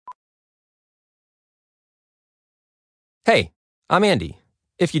Hey, I'm Andy.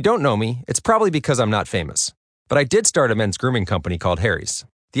 If you don't know me, it's probably because I'm not famous. But I did start a men's grooming company called Harry's.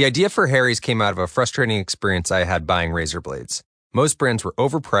 The idea for Harry's came out of a frustrating experience I had buying razor blades. Most brands were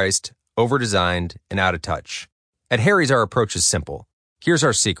overpriced, overdesigned, and out of touch. At Harry's, our approach is simple. Here's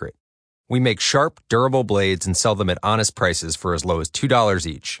our secret. We make sharp, durable blades and sell them at honest prices for as low as $2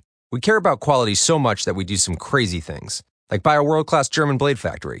 each. We care about quality so much that we do some crazy things, like buy a world-class German blade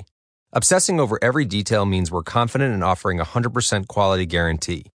factory. Obsessing over every detail means we're confident in offering a 100% quality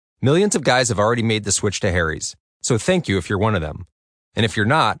guarantee. Millions of guys have already made the switch to Harry's, so thank you if you're one of them. And if you're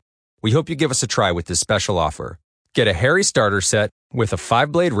not, we hope you give us a try with this special offer. Get a Harry starter set with a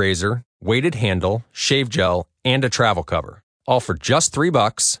 5-blade razor, weighted handle, shave gel, and a travel cover. All for just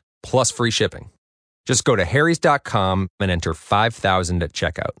 $3 plus free shipping. Just go to harrys.com and enter 5,000 at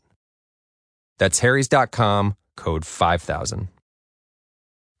checkout. That's harrys.com, code 5,000.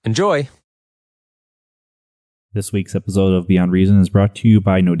 Enjoy! This week's episode of Beyond Reason is brought to you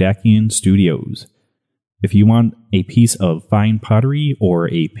by Nodakian Studios. If you want a piece of fine pottery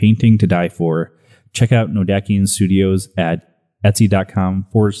or a painting to die for, check out Nodakian Studios at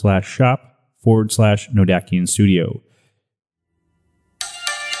etsy.com/shop/Nodakian Studio.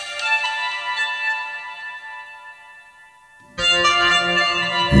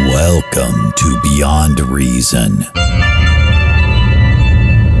 Welcome to Beyond Reason,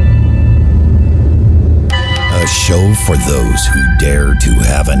 a show for those who dare to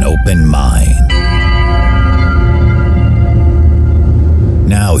have an open mind.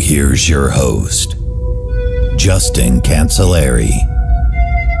 Now here's your host, Justin Cancellari.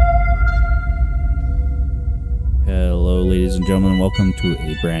 Hello, ladies and gentlemen. Welcome to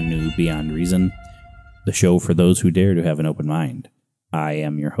a brand new Beyond Reason, the show for those who dare to have an open mind. I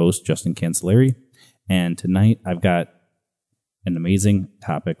am your host, Justin Cancellari, and tonight I've got an amazing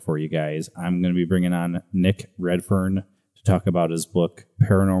topic for you guys. I'm going to be bringing on Nick Redfern to talk about his book,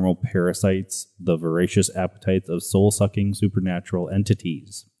 Paranormal Parasites, The Voracious Appetites of Soul-Sucking Supernatural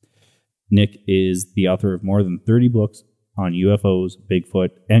Entities. Nick is the author of more than 30 books on UFOs, Bigfoot,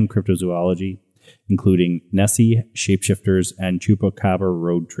 and cryptozoology, including Nessie, Shapeshifters, and Chupacabra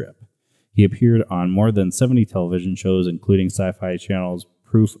Road Trip. He appeared on more than 70 television shows, including Sci-Fi Channel's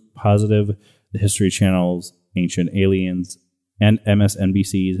Proof Positive, the History Channel's Ancient Aliens, and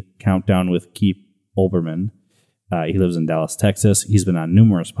MSNBC's Countdown with Keith Olbermann. He lives in Dallas, Texas. He's been on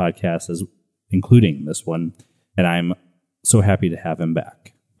numerous podcasts, including this one, and I'm so happy to have him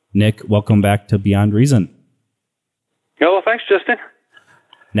back. Nick, welcome back to Beyond Reason. Oh, well, thanks, Justin.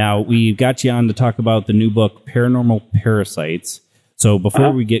 Now, we've got you on to talk about the new book, Paranormal Parasites. So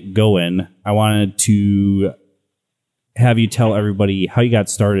before we get going, I wanted to have you tell everybody how you got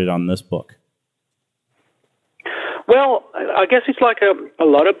started on this book. Well, I guess it's like a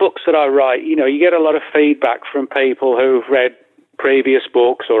lot of books that I write. You know, you get a lot of feedback from people who've read previous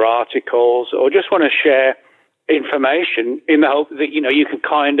books or articles or just want to share information in the hope that, you know, you can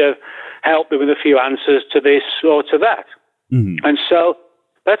kind of help them with a few answers to this or to that. Mm-hmm. And so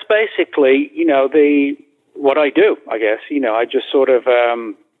that's basically, you know, what I do, I guess. You know, I just sort of,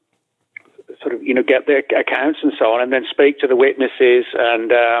 you know, get their accounts and so on, and then speak to the witnesses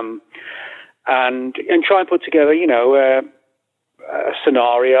and try and put together, you know, a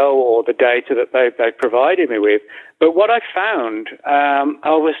scenario or the data that they provided me with. But what I found,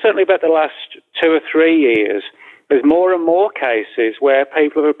 over certainly about the last 2 or 3 years, there's more and more cases where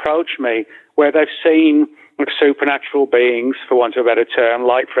people have approached me where they've seen supernatural beings, for want of a better term,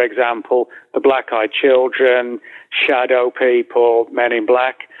 like, for example, the black-eyed children, shadow people, men in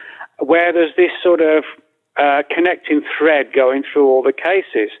black, where there's this sort of connecting thread going through all the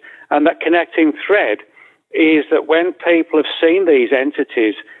cases. And that connecting thread is that when people have seen these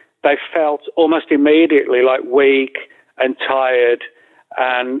entities, they felt almost immediately like weak and tired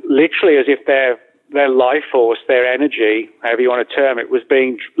and literally as if their life force, their energy, however you want to term it, was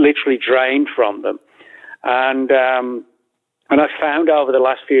being literally drained from them. And I found over the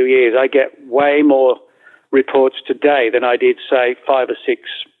last few years, I get way more reports today than I did, say, 5 or 6,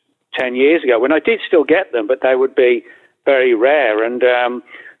 10 years ago, when I did still get them, but they would be very rare. And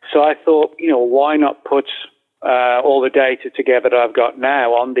so I thought, you know, why not put all the data together that I've got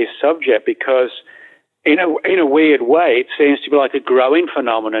now on this subject? Because in a weird way, it seems to be like a growing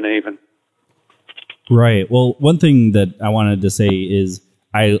phenomenon even. Right. Well, one thing that I wanted to say is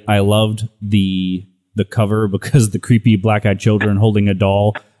I loved the cover because the creepy black-eyed children holding a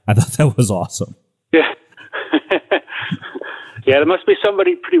doll. I thought that was awesome. Yeah. Yeah, there must be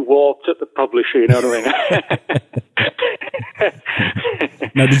somebody pretty warped at the publisher, you know what I mean?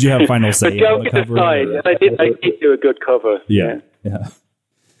 Now, did you have final say on the cover? I did do a good cover. Yeah.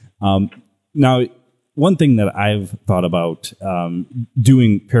 Now, one thing that I've thought about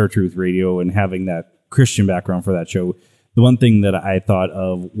doing Paratruth Radio and having that Christian background for that show, the one thing that I thought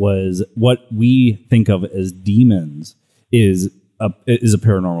of was what we think of as demons is a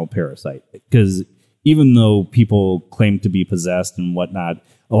paranormal parasite. Because even though people claim to be possessed and whatnot,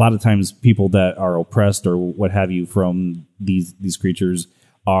 a lot of times people that are oppressed or what have you from these creatures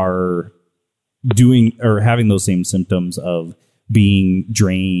are doing or having those same symptoms of being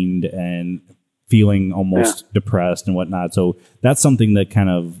drained and feeling almost depressed and whatnot. So that's something that kind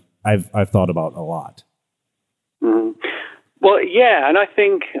of I've thought about a lot. Mm-hmm. Well, yeah, and I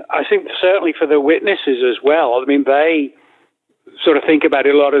think certainly for the witnesses as well. I mean, they sort of think about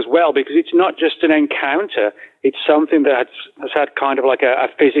it a lot as well, because it's not just an encounter; it's something that has had kind of like a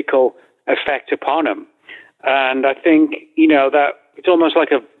physical effect upon them. And I think that it's almost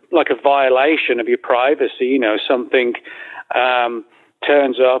like a violation of your privacy. Something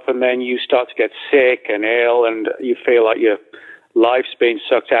turns up, and then you start to get sick and ill, and you feel like your life's being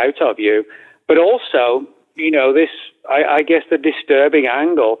sucked out of you. But also, this, I guess, the disturbing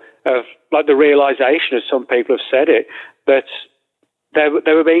angle of like the realization, as some people have said it, that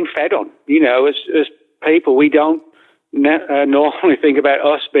they were being fed on. As people, we don't normally think about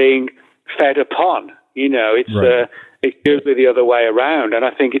us being fed upon. It's right. It's usually the other way around. And I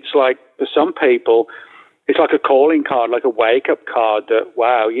think it's like, for some people, it's like a calling card, like a wake-up card that,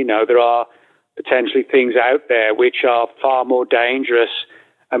 wow, there are potentially things out there which are far more dangerous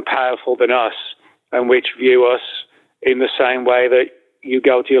and powerful than us, and which view us in the same way that you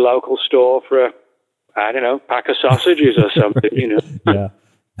go to your local store for a, I don't know, pack of sausages or something, Yeah.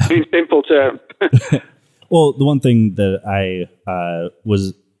 In simple terms. Well, the one thing that I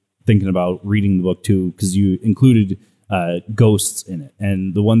was thinking about reading the book too, because you included ghosts in it.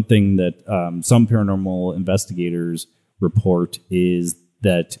 And the one thing that some paranormal investigators report is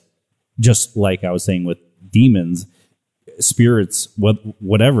that, just like I was saying with demons, spirits,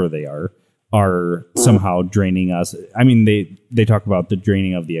 whatever they are somehow draining us. I mean, they talk about the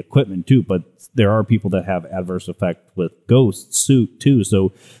draining of the equipment too, but there are people that have adverse effect with ghosts too.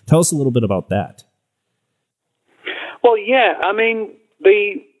 So tell us a little bit about that. Well, yeah, I mean,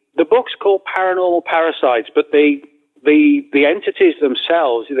 the book's called Paranormal Parasites, but the entities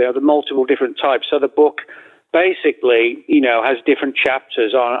themselves, the multiple different types. So the book basically, has different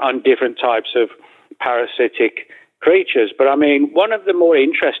chapters on different types of parasitic creatures. But I mean, one of the more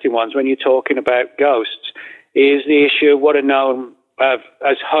interesting ones when you're talking about ghosts is the issue of what are known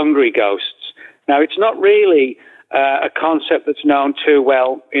as hungry ghosts. Now, it's not really a concept that's known too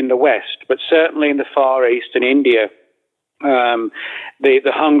well in the West, but certainly in the Far East and India,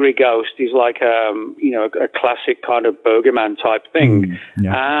 the hungry ghost is like a classic kind of boogeyman type thing,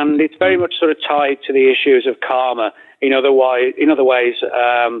 and it's very much sort of tied to the issues of karma. In other ways,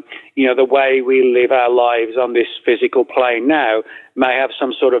 the way we live our lives on this physical plane now may have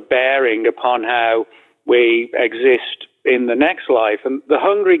some sort of bearing upon how we exist in the next life. And the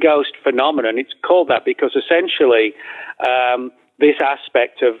hungry ghost phenomenon, it's called that because essentially this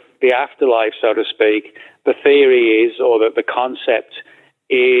aspect of the afterlife, so to speak, the theory is, or the concept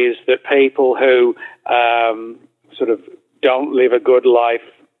is, that people who sort of don't live a good life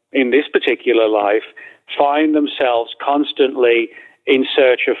in this particular life find themselves constantly in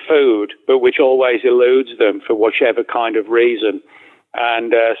search of food, but which always eludes them for whichever kind of reason.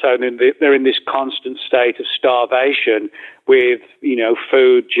 And so they're in this constant state of starvation with,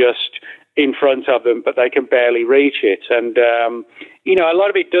 food just in front of them, but they can barely reach it. And, a lot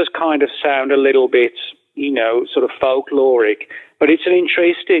of it does kind of sound a little bit, sort of folkloric, but it's an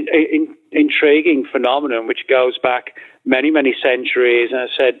intriguing phenomenon which goes back many, many centuries. And I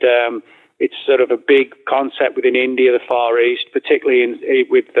said it's sort of a big concept within India, the Far East, particularly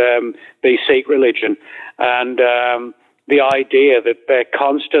with the Sikh religion. And the idea that they're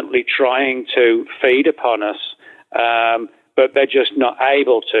constantly trying to feed upon us, but they're just not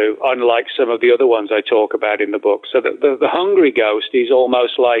able to, unlike some of the other ones I talk about in the book. So the hungry ghost is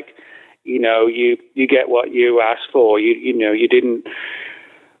almost like, you get what you asked for. You didn't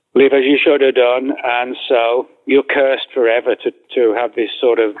live as you should have done, and so you're cursed forever to have this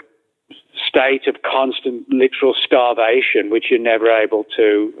sort of state of constant literal starvation, which you're never able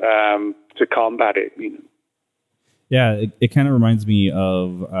to combat it. Yeah, it kind of reminds me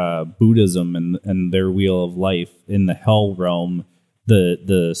of Buddhism and their wheel of life. In the hell realm,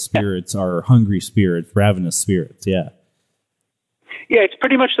 the spirits are hungry spirits, ravenous spirits. Yeah. Yeah, it's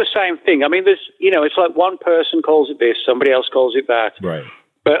pretty much the same thing. I mean, there's, it's like one person calls it this, somebody else calls it that. Right.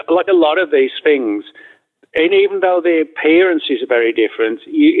 But like a lot of these things, and even though the appearances are very different,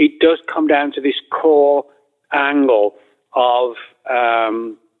 it does come down to this core angle of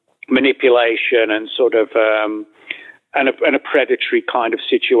manipulation and sort of and a predatory kind of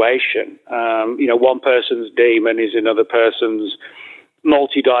situation. One person's demon is another person's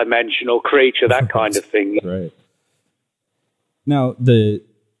multi-dimensional creature, that kind of thing. Right. Now,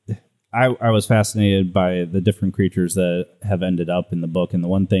 I was fascinated by the different creatures that have ended up in the book, and the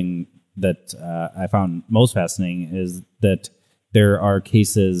one thing that I found most fascinating is that there are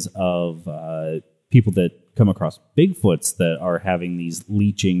cases of people that come across Bigfoots that are having these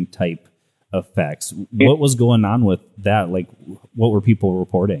leeching type effects. What was going on with that? Like, what were people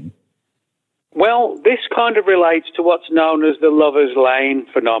reporting? Well, this kind of relates to what's known as the Lover's Lane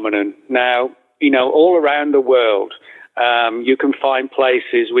phenomenon. Now, all around the world, you can find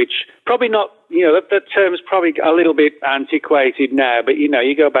places which probably not, that term's probably a little bit antiquated now, but,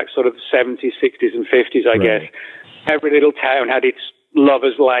 you go back sort of the 70s, 60s and 50s, I guess. Every little town had its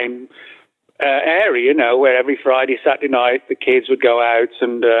Lover's Lane area, where every Friday, Saturday night, the kids would go out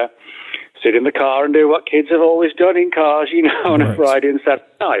and sit in the car and do what kids have always done in cars, on a Friday and Saturday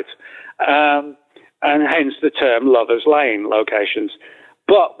night. And hence the term Lover's Lane locations.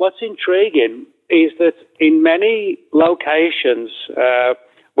 But what's intriguing is that in many locations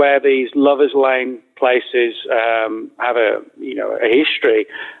where these Lover's Lane places have a history,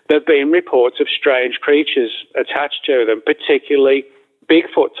 there have been reports of strange creatures attached to them, particularly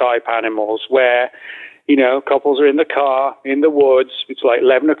Bigfoot-type animals, where, couples are in the car, in the woods, it's like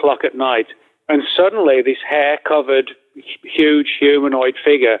 11 o'clock at night, and suddenly this hair-covered, huge humanoid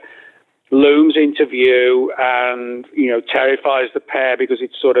figure looms into view and, terrifies the pair because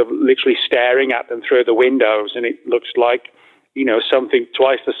it's sort of literally staring at them through the windows, and it looks like, something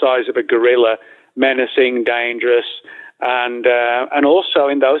twice the size of a gorilla, menacing, dangerous. And also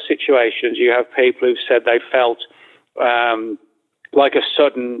in those situations, you have people who've said they felt like a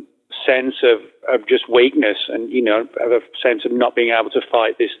sudden sense of just weakness and, of a sense of not being able to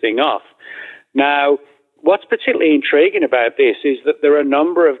fight this thing off. Now, what's particularly intriguing about this is that there are a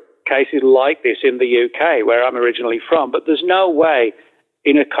number of cases like this in the UK, where I'm originally from, but there's no way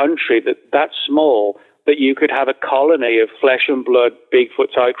in a country that's small that you could have a colony of flesh and blood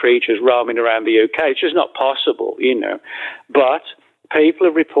Bigfoot-type creatures roaming around the UK. It's just not possible, But people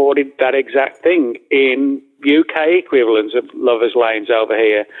have reported that exact thing in UK equivalents of Lover's Lanes over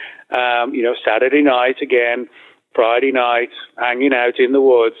here. Saturday night again, Friday night, hanging out in the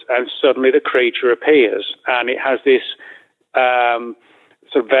woods, and suddenly the creature appears, and it has this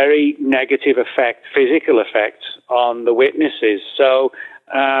sort of very negative effect, physical effect on the witnesses. So,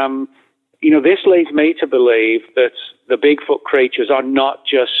 this leads me to believe that the Bigfoot creatures are not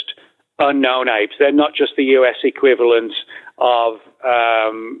just unknown apes. They're not just the US equivalent of,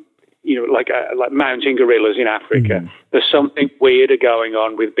 like mountain gorillas in Africa. Mm-hmm. There's something weirder going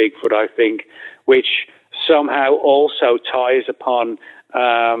on with Bigfoot, I think, which somehow also ties upon,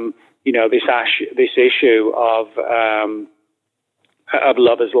 this issue of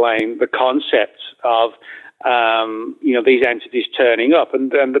Lover's Lane, the concept of, these entities turning up.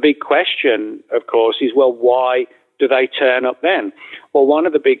 And the big question, of course, is, well, why do they turn up then? Well, one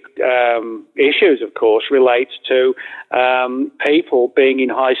of the big issues, of course, relates to people being in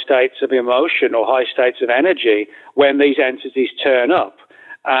high states of emotion or high states of energy when these entities turn up.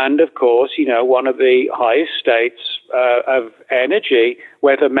 And, of course, one of the highest states of energy,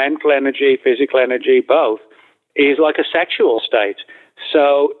 whether mental energy, physical energy, both, is like a sexual state.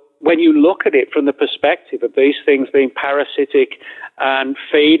 So when you look at it from the perspective of these things being parasitic and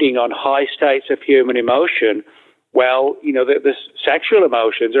feeding on high states of human emotion, well, the sexual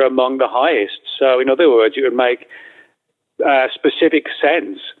emotions are among the highest. So, in other words, it would make specific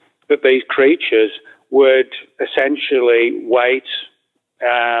sense that these creatures would essentially wait,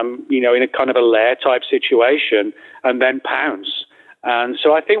 in a kind of a lair type situation and then pounce. And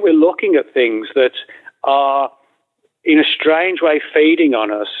so I think we're looking at things that are, in a strange way, feeding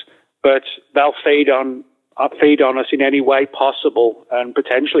on us, but they'll feed on us in any way possible and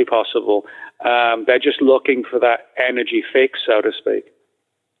potentially possible. They're just looking for that energy fix, so to speak.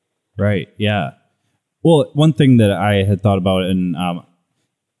 Right, yeah. Well, one thing that I had thought about, and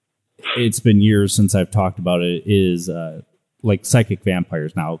it's been years since I've talked about it, is like psychic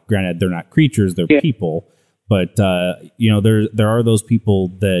vampires. Now, granted, they're not creatures, they're people, but, there are those people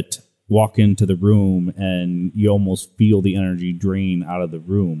that walk into the room and you almost feel the energy drain out of the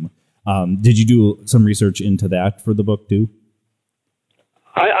room. Did you do some research into that for the book too?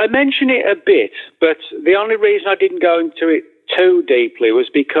 I mentioned it a bit, but the only reason I didn't go into it too deeply was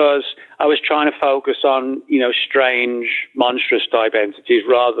because I was trying to focus on, strange, monstrous type entities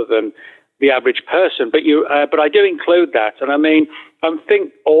rather than, the average person. But I do include that. And I mean, I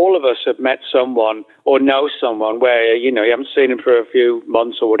think all of us have met someone or know someone where, you haven't seen him for a few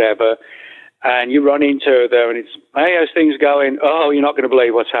months or whatever, and you run into them and it's, hey, how's things going? Oh, you're not going to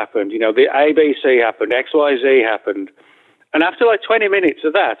believe what's happened. The ABC happened, XYZ happened. And after like 20 minutes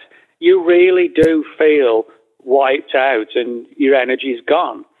of that, you really do feel wiped out and your energy's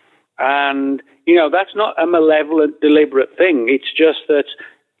gone. And, that's not a malevolent, deliberate thing. It's just that,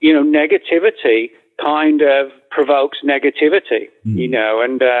 negativity kind of provokes negativity,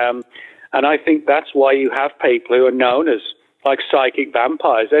 and I think that's why you have people who are known as like psychic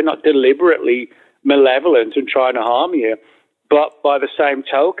vampires. They're not deliberately malevolent and trying to harm you, but by the same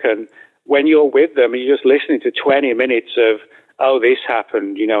token, when you're with them and you're just listening to 20 minutes of, oh, this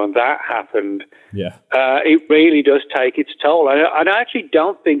happened, and that happened, it really does take its toll. And I actually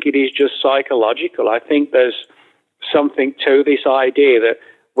don't think it is just psychological. I think there's something to this idea that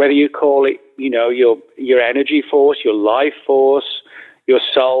whether you call it, your energy force, your life force, your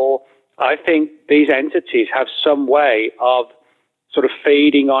soul, I think these entities have some way of sort of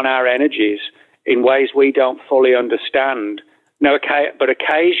feeding on our energies in ways we don't fully understand. Now, but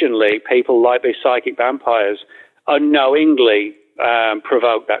occasionally people like these psychic vampires unknowingly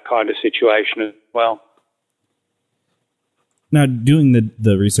provoke that kind of situation as well. Now, doing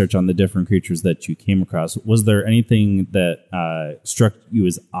the research on the different creatures that you came across, was there anything that struck you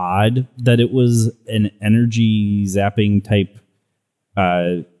as odd that it was an energy zapping type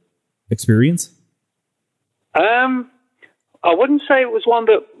experience? I wouldn't say it was one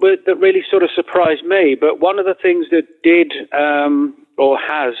that really sort of surprised me, but one of the things that did or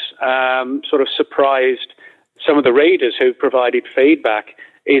has sort of surprised some of the readers who provided feedback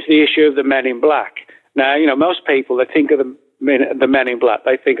is the issue of the Men in Black. Now, most people that think of the Men in Black,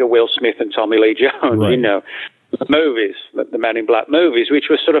 they think of Will Smith and Tommy Lee Jones, right. The movies, the Men in Black movies, which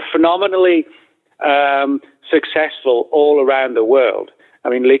were sort of phenomenally successful all around the world. I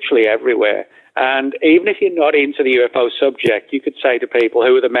mean, literally everywhere. And even if you're not into the UFO subject, you could say to people,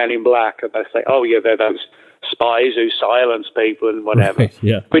 who are the Men in Black? And they say, oh, yeah, they're those spies who silence people and whatever. Right,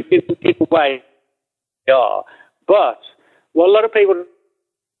 yeah. But in a way, they are. But what a lot of people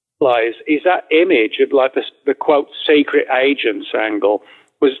realize is that image of like the quote secret agents angle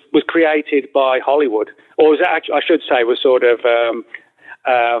was created by Hollywood, or was actually, I should say, was sort of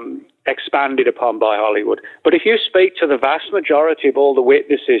expanded upon by Hollywood. But if you speak to the vast majority of all the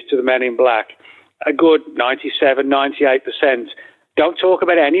witnesses to the Men in Black, a good 97, 98% don't talk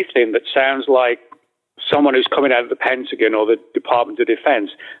about anything that sounds like someone who's coming out of the Pentagon or the Department of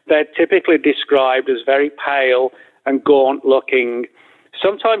Defense. They're typically described as very pale and gaunt-looking,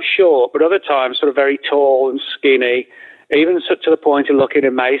 sometimes short, but other times sort of very tall and skinny, even to the point of looking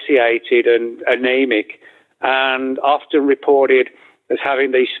emaciated and anemic, and often reported as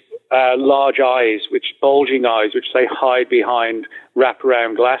having these large eyes, bulging eyes, which they hide behind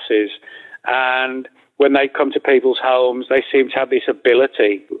wraparound glasses. And when they come to people's homes, they seem to have this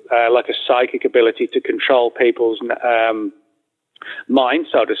ability, like a psychic ability, to control people's mind,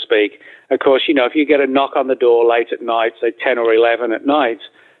 so to speak. Of course, if you get a knock on the door late at night, say 10 or 11 at night,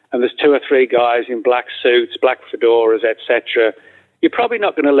 and there's 2 or 3 guys in black suits, black fedoras, etc., you're probably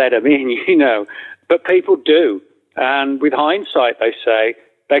not going to let them in, But people do. And with hindsight, they say,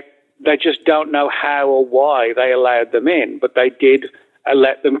 they just don't know how or why they allowed them in, but they did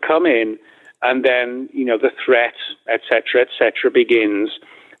let them come in, and then, the threat, etc., begins.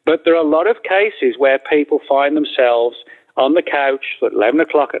 But there are a lot of cases where people find themselves on the couch at 11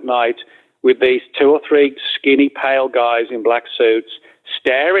 o'clock at night with these 2 or 3 skinny, pale guys in black suits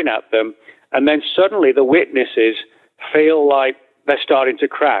staring at them, and then suddenly the witnesses feel like they're starting to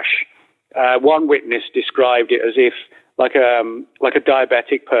crash. One witness described it as if, like a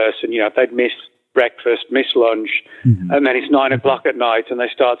diabetic person, if they'd missed breakfast, missed lunch, and then it's 9 o'clock at night and they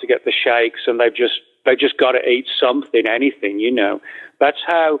start to get the shakes and they've just got to eat something, anything, That's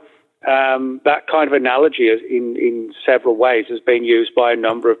how that kind of analogy in several ways has been used by a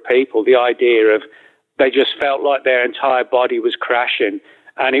number of people. The idea of they just felt like their entire body was crashing,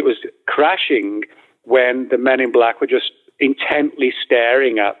 and it was crashing when the Men in Black were just intently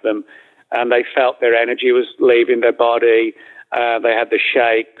staring at them, and they felt their energy was leaving their body. They had the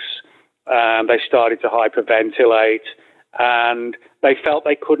shakes. They started to hyperventilate, and they felt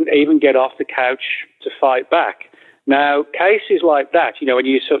they couldn't even get off the couch to fight back. Now, cases like that, when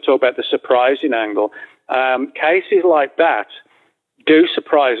you sort of talk about the surprising angle, cases like that do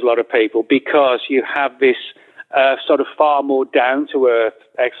surprise a lot of people because you have this sort of far more down-to-earth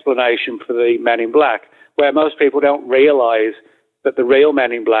explanation for the Men in Black, where most people don't realize that the real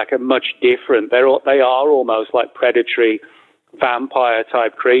Men in Black are much different. They are almost like predatory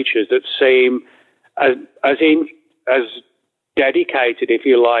vampire-type creatures that seem as dedicated, if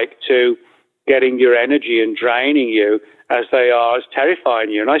you like, to getting your energy and draining you as they are as terrifying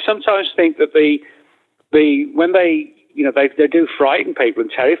you. And I sometimes think that when they do frighten people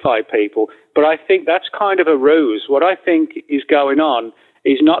and terrify people, but I think that's kind of a ruse. What I think is going on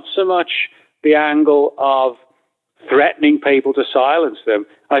is not so much the angle of threatening people to silence them.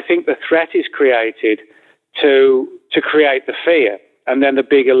 I think the threat is created to create the fear. And then the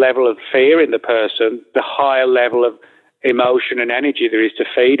bigger level of fear in the person, the higher level of emotion and energy there is to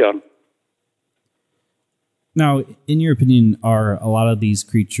feed on. Now, in your opinion, are a lot of these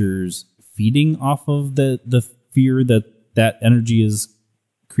creatures feeding off of the fear that energy is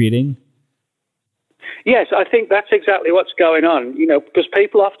creating? Yes, I think that's exactly what's going on. Because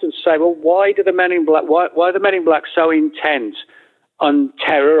people often say, well, why are the Men in Black so intent on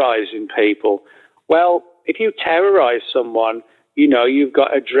terrorizing people? Well, if you terrorize someone, you've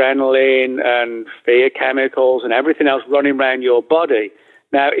got adrenaline and fear chemicals and everything else running around your body.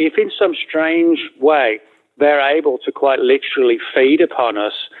 Now, if in some strange way they're able to quite literally feed upon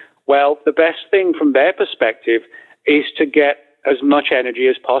us, well, the best thing from their perspective is to get as much energy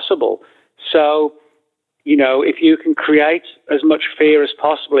as possible. So, if you can create as much fear as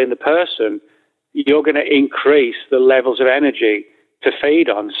possible in the person, you're going to increase the levels of energy to feed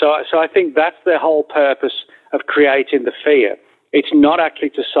on. So I think that's the whole purpose of creating the fear. It's not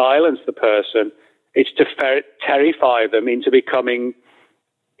actually to silence the person. It's to terrify them into becoming,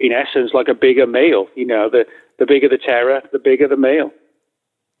 in essence, like a bigger meal. The bigger the terror, the bigger the meal.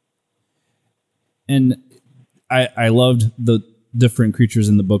 And I loved the different creatures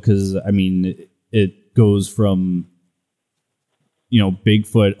in the book because, it goes from,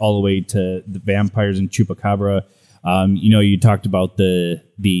 Bigfoot all the way to the vampires and Chupacabra. You talked about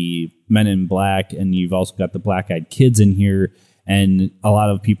the Men in Black, and you've also got the Black-Eyed Kids in here. And a lot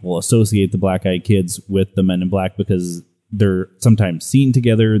of people associate the Black-Eyed Kids with the Men in Black because they're sometimes seen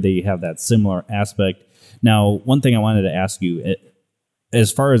together. They have that similar aspect. Now, one thing I wanted to ask you,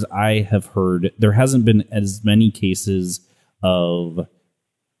 as far as I have heard, there hasn't been as many cases of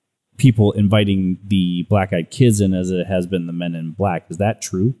people inviting the Black-Eyed Kids in as it has been the Men in Black. Is that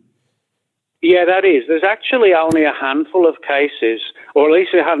true? Yeah, that is. There's actually only a handful of cases, or at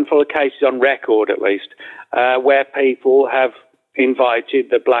least a handful of cases on record at least, where people have invited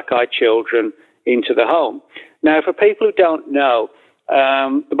the black-eyed children into the home. Now, for people who don't know,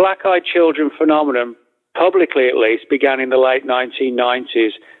 the black-eyed children phenomenon, publicly at least, began in the late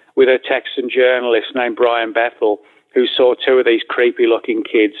 1990s with a Texan journalist named Brian Bethel, who saw two of these creepy-looking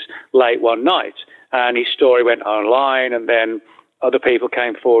kids late one night. And his story went online, and then other people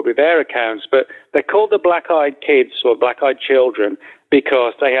came forward with their accounts. But they're called the black-eyed kids or black-eyed children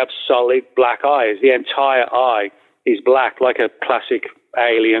because they have solid black eyes. The entire eye is black, like a classic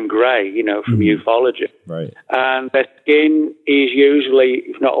alien grey, from ufology. Right. And their skin is usually,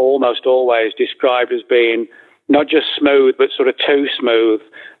 if not almost always, described as being not just smooth, but sort of too smooth,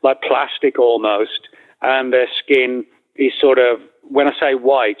 like plastic almost. And their skin is sort of, when I say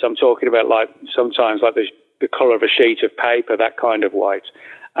white, I'm talking about like sometimes like the colour of a sheet of paper, that kind of white.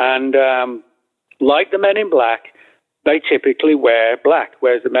 And like the Men in Black, they typically wear black,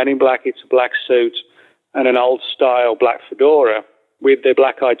 whereas the Men in Black, it's a black suit and an old-style black fedora. With the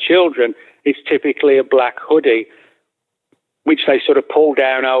black-eyed children, it's typically a black hoodie, which they sort of pull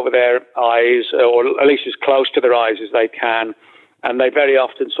down over their eyes, or at least as close to their eyes as they can, and they very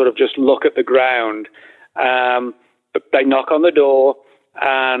often sort of just look at the ground. But they knock on the door,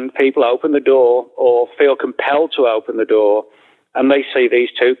 and people open the door or feel compelled to open the door, and they see these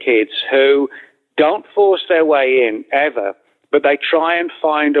two kids who don't force their way in ever, but they try and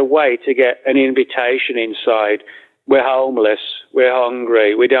find a way to get an invitation inside. We're homeless, we're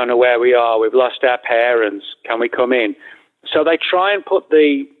hungry, we don't know where we are, we've lost our parents, can we come in? So they try and put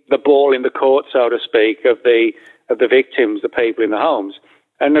the ball in the court, so to speak, of the victims, the people in the homes.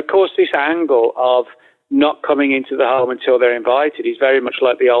 And of course, this angle of not coming into the home until they're invited is very much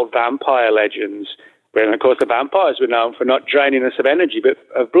like the old vampire legends, where, of course, the vampires were known for not draining us of energy, but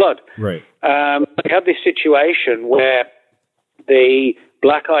of blood. Right. We have this situation where the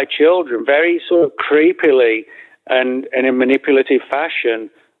black-eyed children, very sort of creepily and in a manipulative fashion,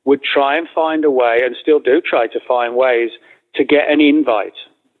 would try and find a way, and still do try to find ways, to get an invite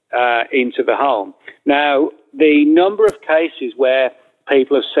into the home. Now, the number of cases where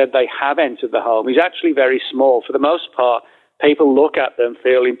people have said they have entered the home is actually very small. For the most part, people look at them,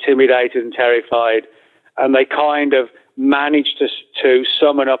 feel intimidated and terrified, and they kind of manage to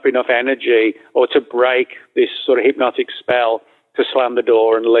summon up enough energy or to break this sort of hypnotic spell to slam the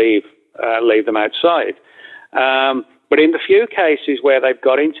door and leave them outside. But in the few cases where they've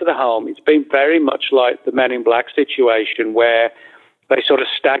got into the home, it's been very much like the Men in Black situation, where they sort of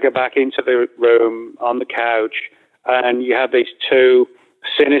stagger back into the room on the couch, and you have these two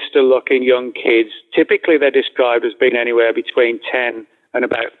sinister-looking young kids. Typically, they're described as being anywhere between 10 and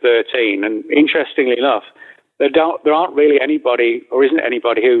about 13. And interestingly enough, there aren't really anybody, or isn't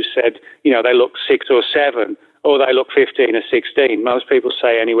anybody, who said, you know, they look 6 or 7, or they look 15 or 16. Most people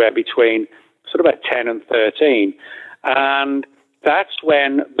say anywhere between sort of about 10 and 13. And that's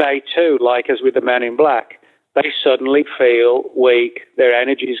when they too, like as with the Men in Black, they suddenly feel weak, their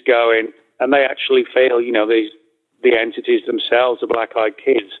energy's going, and they actually feel, you know, the entities themselves, the black-eyed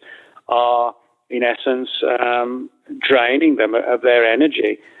kids, are in essence draining them of their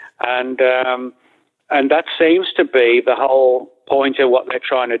energy. And that seems to be the whole point of what they're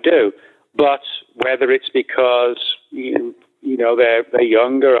trying to do. But whether it's because, you know, they're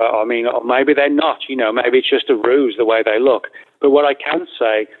younger, or maybe they're not, you know, maybe it's just a ruse the way they look. But what I can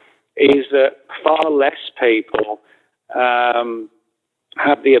say is that far less people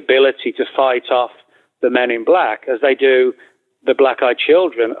have the ability to fight off the Men in Black as they do the black-eyed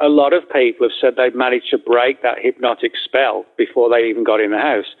children. A lot of people have said they've managed to break that hypnotic spell before they even got in the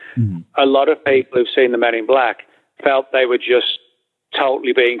house. Mm-hmm. A lot of people who've seen the Men in Black felt they were just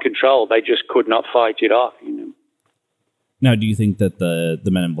totally being controlled. They just could not fight it off, you know. Now, do you think that the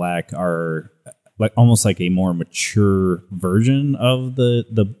Men in Black are like almost like a more mature version of the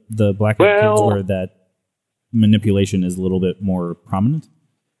black-eyed kids, where that manipulation is a little bit more prominent?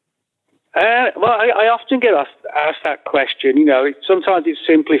 I often get asked that question. You know, sometimes it's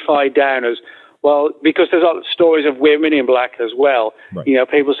simplified down as, well, because there's a lot of stories of women in black as well. Right. You know,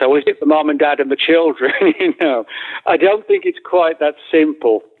 people say, well, is it the mom and dad and the children? You know, I don't think it's quite that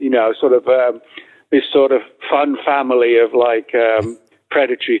simple, you know, sort of this sort of fun family of like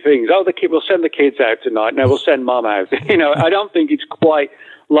predatory things. Oh, we'll send the kids out tonight. No, we'll send mom out. You know, I don't think it's quite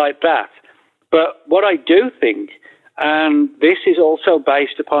like that. But what I do think, and this is also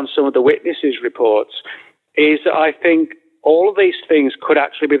based upon some of the witnesses' reports, is that I think all of these things could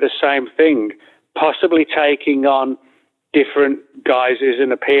actually be the same thing, possibly taking on different guises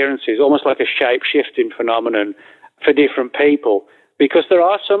and appearances, almost like a shape-shifting phenomenon for different people. Because there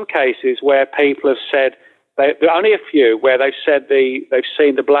are some cases where people have said, there are only a few, where they've said they've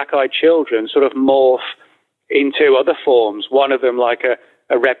seen the black-eyed children sort of morph into other forms, one of them like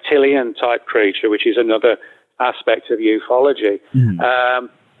a reptilian-type creature, which is another aspect of ufology. Mm-hmm.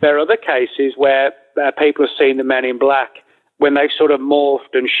 There are other cases where people have seen the Men in Black when they've sort of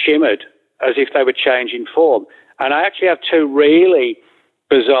morphed and shimmered as if they were changing form. And I actually have two really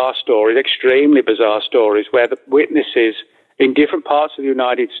bizarre stories, extremely bizarre stories, where the witnesses in different parts of the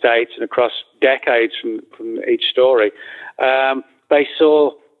United States and across decades from each story, they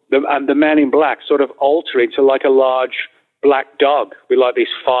saw the Men in Black sort of alter into like a large black dog with like these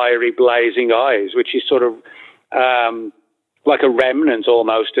fiery blazing eyes, which is sort of like a remnant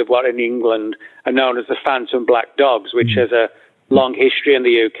almost of what in England are known as the phantom black dogs, which has a long history in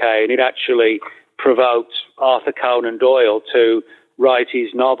the UK, and it actually provoked Arthur Conan Doyle to write his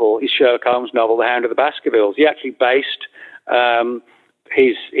Sherlock Holmes novel, The Hound of the Baskervilles. He actually based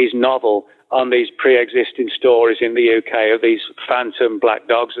his novel on these pre-existing stories in the UK of these phantom black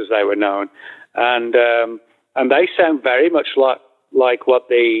dogs, as they were known, and they sound very much like what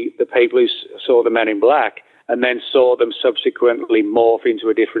the people who saw the Men in Black and then saw them subsequently morph into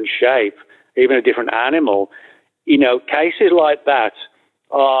a different shape, even a different animal. You know, cases like that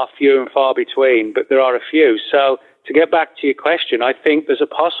are few and far between, but there are a few. So to get back to your question, I think there's a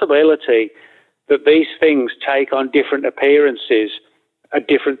possibility that these things take on different appearances at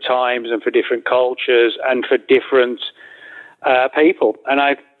different times and for different cultures and for different people. And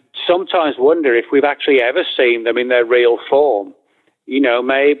I sometimes wonder if we've actually ever seen them in their real form. You know,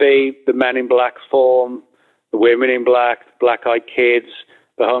 maybe the Men in Black form, the Women in Black, the Black-Eyed Kids,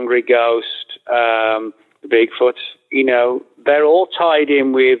 the Hungry Ghost, the Bigfoot, you know, they're all tied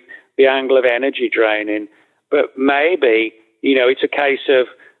in with the angle of energy draining. But maybe, you know, it's a case of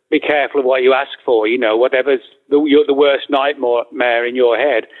be careful of what you ask for, you know, whatever's the worst nightmare in your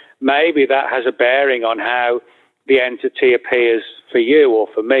head, maybe that has a bearing on how the entity appears for you or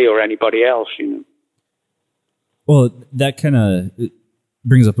for me or anybody else, you know. Well, that kind of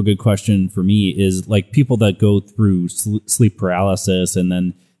brings up a good question for me, is like people that go through sleep paralysis and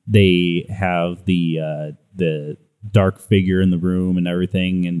then they have the dark figure in the room and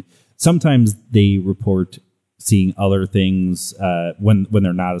everything, and sometimes they report seeing other things when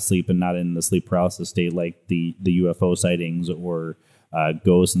they're not asleep and not in the sleep paralysis state, like the UFO sightings or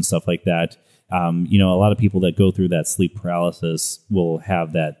ghosts and stuff like that. You know, a lot of people that go through that sleep paralysis will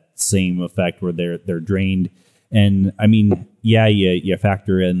have that same effect where they're drained And I mean, yeah, you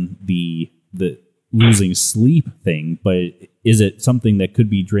factor in the losing sleep thing, but is it something that could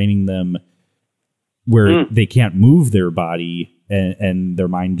be draining them where they can't move their body and their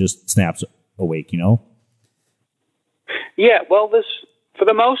mind just snaps awake, you know? Yeah, well, for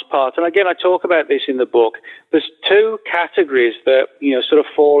the most part, and again, I talk about this in the book, there's two categories that, sort of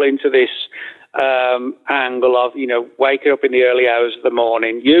fall into this angle of, waking up in the early hours of the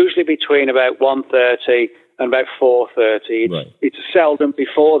morning, usually between about 1:30 and about 4:30. Right. It's seldom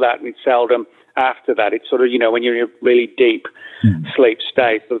before that, and it's seldom after that. It's sort of, when you're in a really deep sleep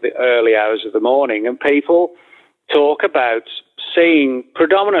state of the early hours of the morning. And people talk about seeing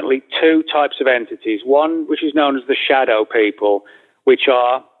predominantly two types of entities. One, which is known as the shadow people, which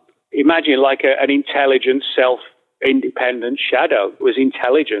are, imagine like an intelligent, self-independent shadow. It was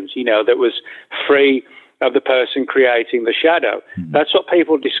intelligence, that was free of the person creating the shadow. That's what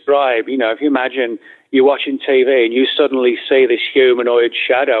people describe. If you imagine you're watching TV and you suddenly see this humanoid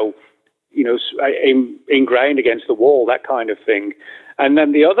shadow, ingrained against the wall, that kind of thing. And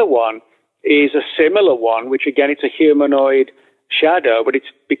then the other one is a similar one, which again, it's a humanoid shadow, but it's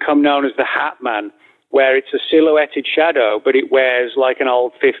become known as the Hat Man, where it's a silhouetted shadow, but it wears like an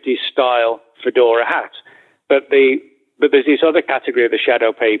old 50s style fedora hat. But there's this other category of the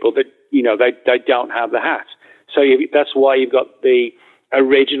shadow people that, they don't have the hat. So that's why you've got the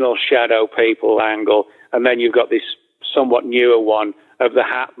original shadow people angle, and then you've got this somewhat newer one of the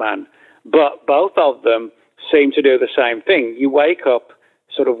Hat Man. But both of them seem to do the same thing. You wake up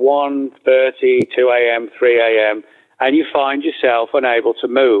sort of 1:30, 2 a.m., 3 a.m., and you find yourself unable to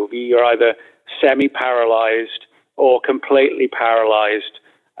move. You're either semi-paralyzed or completely paralyzed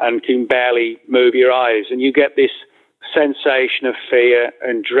and can barely move your eyes. And you get this sensation of fear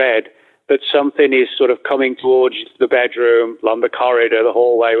and dread that something is sort of coming towards you, the bedroom, along the corridor, the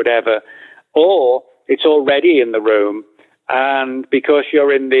hallway, whatever, or it's already in the room. And because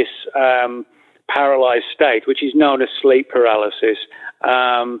you're in this paralyzed state, which is known as sleep paralysis,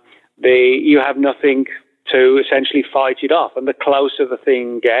 you have nothing to essentially fight it off. And the closer the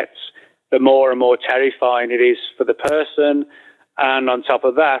thing gets, the more and more terrifying it is for the person. And on top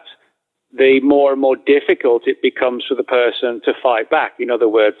of that, the more and more difficult it becomes for the person to fight back. In other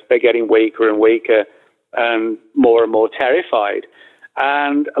words, they're getting weaker and weaker and more terrified.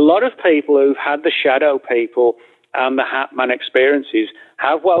 And a lot of people who've had the shadow people and the Hat Man experiences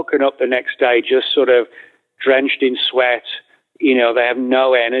have woken up the next day just sort of drenched in sweat. They have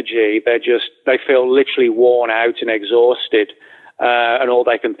no energy. They feel literally worn out and exhausted. And all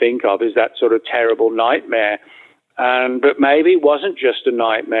they can think of is that sort of terrible nightmare. But maybe it wasn't just a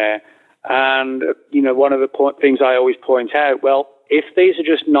nightmare. And, one of the things I always point out, well, if these are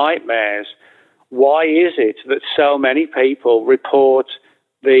just nightmares, why is it that so many people report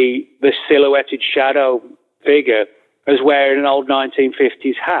the silhouetted shadow figure as wearing an old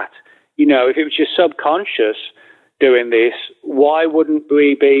 1950s hat? If it was your subconscious doing this, why wouldn't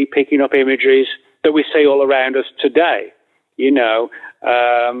we be picking up imageries that we see all around us today?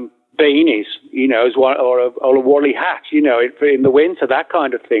 Beanies, or a woolly hat, in the winter, that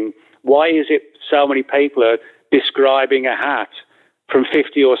kind of thing. Why is it so many people are describing a hat from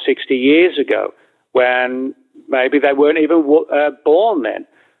 50 or 60 years ago when maybe they weren't even born then?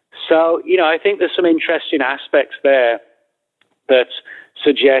 So, I think there's some interesting aspects there that's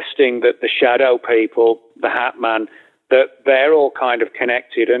suggesting that the shadow people, the Hat Man, that they're all kind of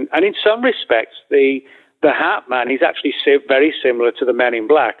connected. And in some respects, the Hat Man is actually very similar to the Men in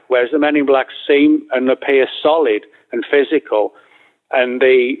Black, whereas the Men in Black seem and appear solid and physical, and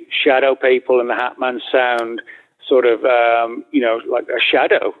the shadow people and the Hat Man sound sort of, like a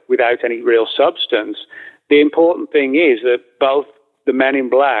shadow without any real substance. The important thing is that both the Men in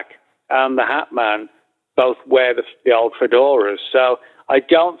Black and the Hat Man both wear the old fedoras. So I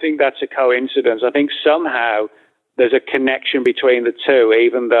don't think that's a coincidence. I think somehow there's a connection between the two,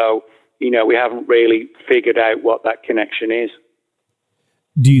 even though, we haven't really figured out what that connection is.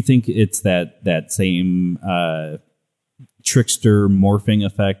 Do you think it's that same trickster morphing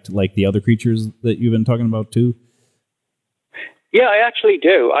effect like the other creatures that you've been talking about too? Yeah, I actually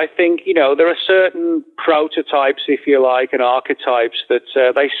do. I think, there are certain prototypes, if you like, and archetypes that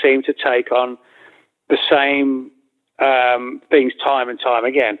they seem to take on the same things time and time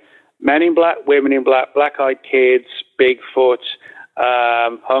again. Men in Black, Women in Black, Black-Eyed Kids, Bigfoot,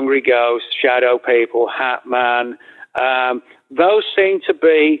 Hungry Ghosts, Shadow People, Hat Man. Those seem to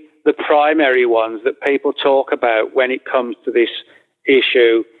be the primary ones that people talk about when it comes to this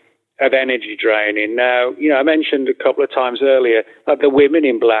issue of energy draining. Now, I mentioned a couple of times earlier the Women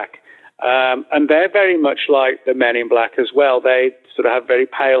in Black, and they're very much like the Men in Black as well. They sort of have very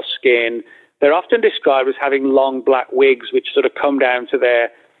pale skin. they're often described as having long black wigs which sort of come down to their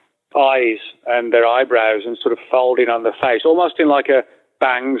eyes and their eyebrows and sort of fold in on the face, almost in like a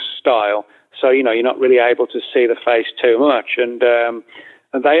bangs style. So, you're not really able to see the face too much. And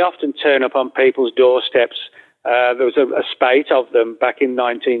they often turn up on people's doorsteps. There was a spate of them back in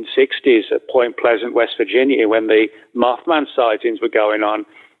 1960s at Point Pleasant, West Virginia, when the Mothman sightings were going on.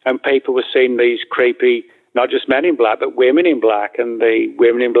 And people were seeing these creepy, not just men in black, but women in black. And the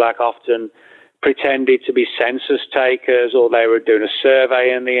women in black often pretended to be census takers, or they were doing a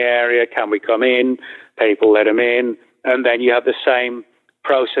survey in the area. Can we come in? People let them in. And then you have the same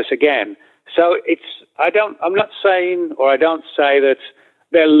process again. So I'm not saying, or I don't say that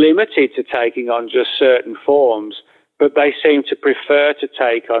they're limited to taking on just certain forms, but they seem to prefer to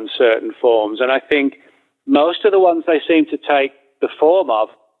take on certain forms. And I think most of the ones they seem to take the form of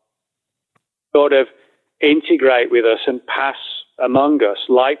sort of integrate with us and pass among us.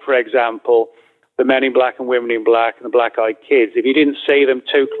 Like, for example, the men in black and women in black and the black-eyed kids. If you didn't see them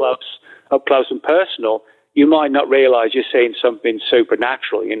up close and personal, you might not realize you're seeing something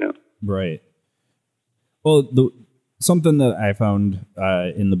supernatural, Right. Well, something that I found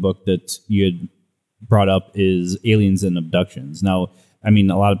in the book that you had brought up is aliens and abductions. Now, I mean,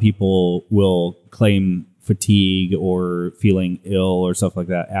 a lot of people will claim fatigue or feeling ill or stuff like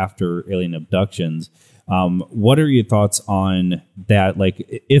that after alien abductions. What are your thoughts on that?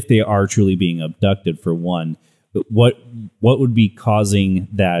 Like, if they are truly being abducted, for one, what would be causing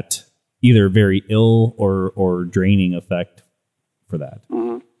that either very ill or draining effect for that?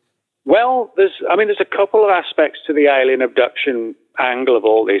 Mm-hmm. Well, there's a couple of aspects to the alien abduction angle of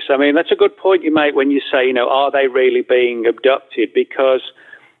all this. I mean, that's a good point you make when you say, are they really being abducted? Because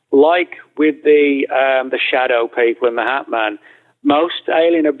like with the shadow people and the Hat Man, most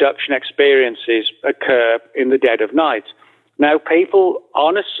alien abduction experiences occur in the dead of night. Now, people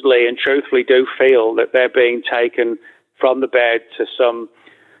honestly and truthfully do feel that they're being taken from the bed to some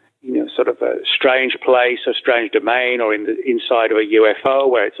sort of a strange place, a strange domain, or inside of a UFO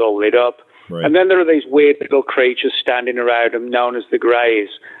where it's all lit up. Right. And then there are these weird little creatures standing around them known as the Greys,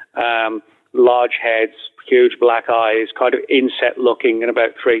 large heads, huge black eyes, kind of insect-looking and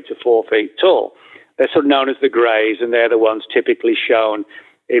about 3 to 4 feet tall. They're sort of known as the Greys, and they're the ones typically shown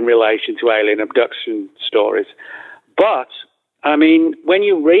in relation to alien abduction stories. But, I mean, when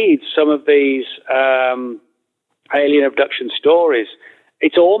you read some of these alien abduction stories,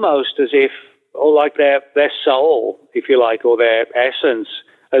 it's almost as if, or like their soul, if you like, or their essence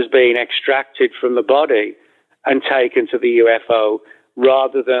has been extracted from the body and taken to the UFO,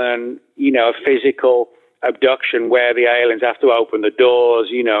 rather than, a physical abduction where the aliens have to open the doors,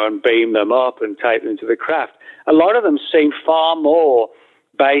 and beam them up and take them to the craft. A lot of them seem far more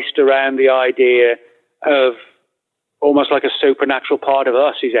based around the idea of almost like a supernatural part of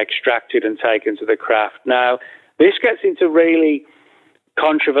us is extracted and taken to the craft. Now, this gets into really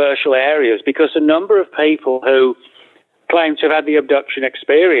controversial areas because a number of people who claim to have had the abduction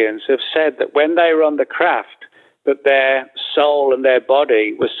experience have said that when they were on the craft, that their soul and their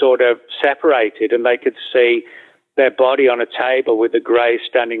body was sort of separated and they could see their body on a table with the Greys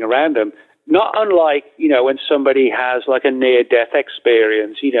standing around them. Not unlike, when somebody has like a near-death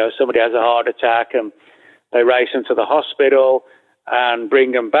experience, somebody has a heart attack and they race them to the hospital and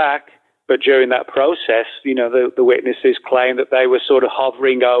bring them back. But during that process, the witnesses claim that they were sort of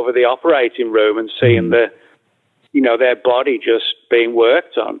hovering over the operating room and seeing their body just being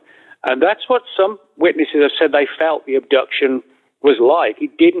worked on. And that's what some witnesses have said they felt the abduction was like.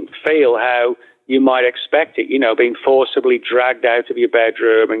 It didn't feel how you might expect it, being forcibly dragged out of your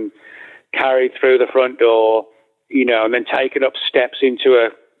bedroom and carried through the front door, and then taken up steps into a,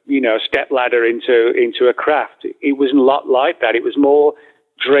 step ladder into a craft. It was not like that. It was more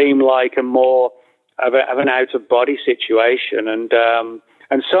dreamlike and more of an out-of-body situation.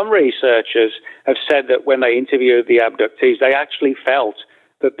 And some researchers have said that when they interviewed the abductees, they actually felt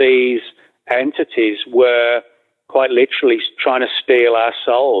that these entities were quite literally trying to steal our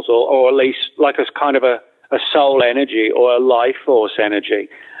souls, or at least like a kind of a soul energy or a life force energy,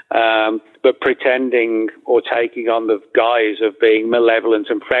 but pretending or taking on the guise of being malevolent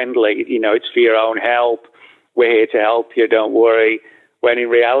and friendly. It's for your own help. We're here to help you, don't worry. When in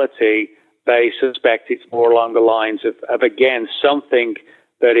reality, they suspect it's more along the lines of again, something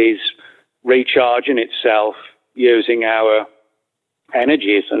that is recharging itself using our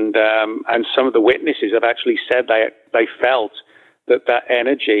energies. And some of the witnesses have actually said they felt that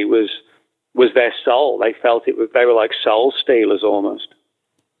energy was their soul. They felt they were like soul stealers almost.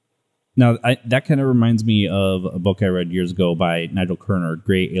 Now, that kind of reminds me of a book I read years ago by Nigel Kerner,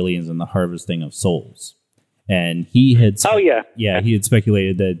 Gray Aliens and the Harvesting of Souls. And he had he had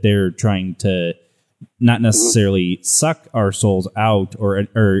speculated that they're trying to not necessarily suck our souls out, or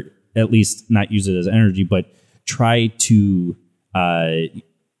at least not use it as energy, but try to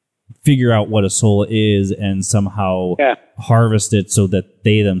figure out what a soul is and somehow harvest it so that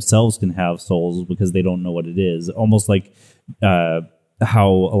they themselves can have souls because they don't know what it is. Almost like how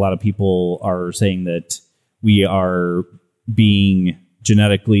a lot of people are saying that we are being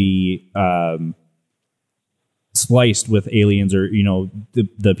genetically spliced with aliens, or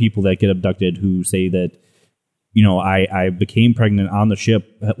the people that get abducted who say that I became pregnant on the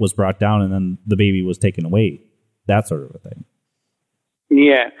ship, was brought down, and then the baby was taken away. That sort of a thing.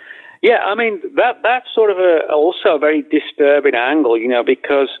 Yeah. I mean that's sort of also a very disturbing angle,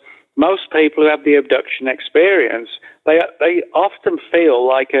 because most people who have the abduction experience, they often feel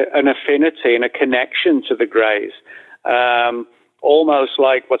like an affinity and a connection to the Greys, almost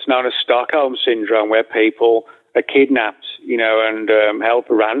like what's known as Stockholm syndrome, where people are kidnapped, and held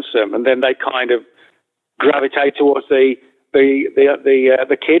for ransom, and then they kind of gravitate towards the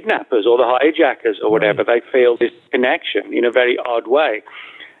kidnappers or the hijackers or whatever. They feel this connection in a very odd way.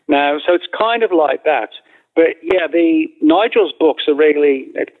 Now, so it's kind of like that. But yeah, Nigel's books are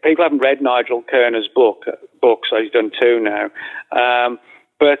really, people haven't read Nigel Kerner's books, so he's done 2 now.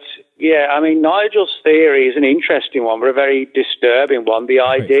 But yeah, I mean, Nigel's theory is an interesting one, but a very disturbing one. The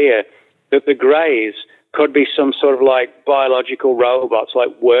idea that the Greys could be some sort of like biological robots, like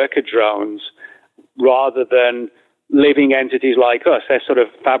worker drones, rather than living entities like us. They're sort of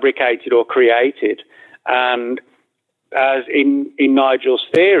fabricated or created. And as in Nigel's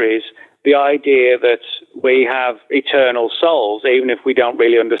theories, the idea that we have eternal souls, even if we don't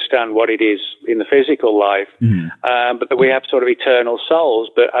really understand what it is in the physical life, but that we have sort of eternal souls,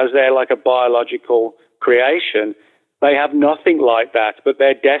 but as they're like a biological creation, they have nothing like that, but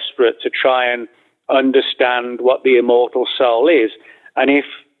they're desperate to try and understand what the immortal soul is. And if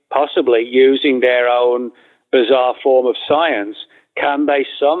possibly using their own bizarre form of science, can they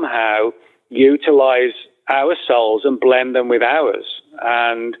somehow utilize our souls and blend them with ours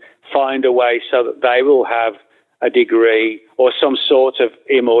and find a way so that they will have a degree or some sort of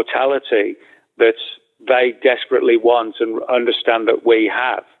immortality that they desperately want and understand that we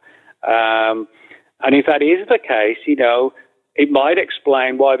have. And if that is the case, it might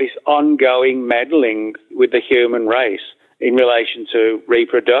explain why this ongoing meddling with the human race in relation to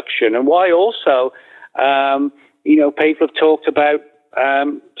reproduction, and why also, people have talked about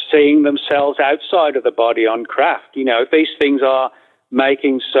seeing themselves outside of the body on craft. If these things are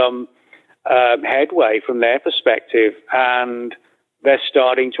making some headway from their perspective and they're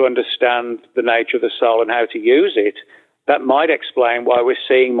starting to understand the nature of the soul and how to use it, that might explain why we're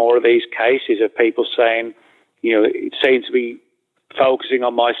seeing more of these cases of people saying, it seems to be focusing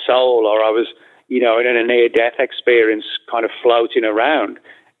on my soul, or I was, in a near-death experience kind of floating around.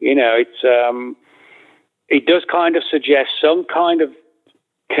 It does kind of suggest some kind of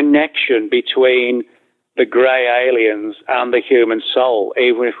connection between the grey aliens and the human soul,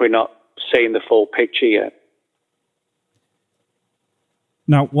 even if we're not seeing the full picture yet.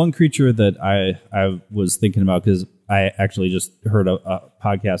 Now, one creature that I was thinking about, because I actually just heard a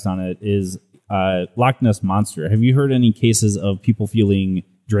podcast on it, is Loch Ness Monster. Have you heard any cases of people feeling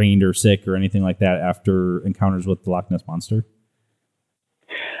drained or sick or anything like that after encounters with the Loch Ness Monster?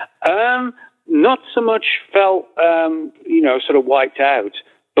 Not so much felt, sort of wiped out.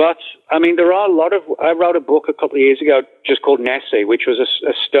 But, I mean, there are I wrote a book a couple of years ago just called Nessie, which was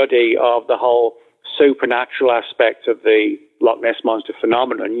a study of the whole supernatural aspect of the Loch Ness Monster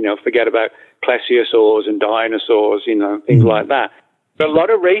phenomenon. Forget about plesiosaurs and dinosaurs, things like that. But a lot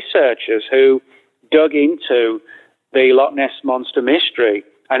of researchers who dug into the Loch Ness Monster mystery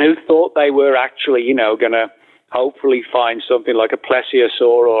and who thought they were actually, going to hopefully find something like a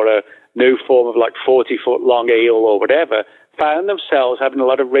plesiosaur or a new form of like 40-foot long eel or whatever, found themselves having a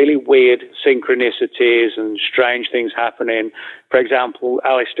lot of really weird synchronicities and strange things happening. For example,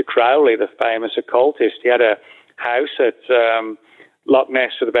 Aleister Crowley, the famous occultist, he had a house at Loch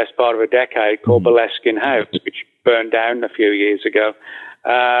Ness for the best part of a decade called Boleskine House, which burned down a few years ago.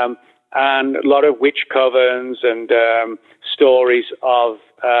 And a lot of witch covens and stories of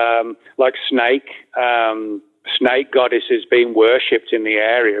like snake goddesses being worshipped in the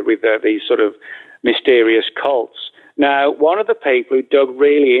area with these sort of mysterious cults. Now, one of the people who dug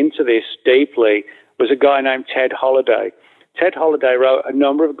really into this deeply was a guy named Ted Holliday. Ted Holliday wrote a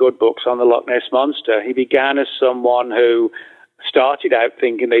number of good books on the Loch Ness Monster. He began as someone who started out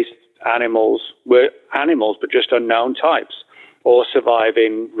thinking these animals were animals, but just unknown types, or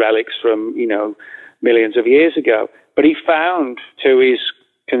surviving relics from, millions of years ago. But he found, to his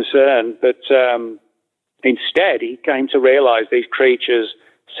concern, that instead, he came to realize these creatures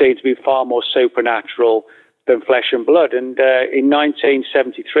seemed to be far more supernatural than flesh and blood. And in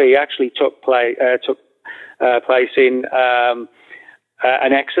 1973, he actually took place in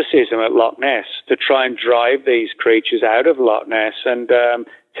an exorcism at Loch Ness to try and drive these creatures out of Loch Ness. And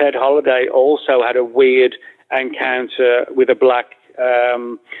Ted Holliday also had a weird encounter with a black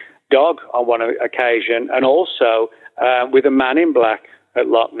dog on one occasion, and also with a man in black at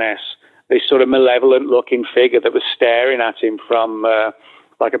Loch Ness, this sort of malevolent-looking figure that was staring at him from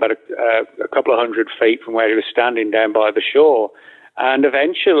like about a couple of 100 feet from where he was standing down by the shore. And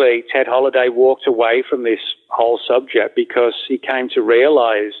eventually, Ted Holliday walked away from this whole subject because he came to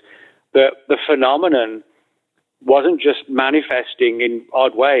realize that the phenomenon wasn't just manifesting in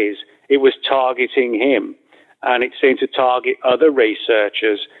odd ways, it was targeting him. And it seemed to target other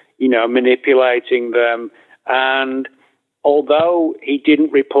researchers, manipulating them. And although he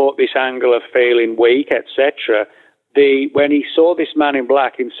didn't report this angle of feeling weak, etc., when he saw this man in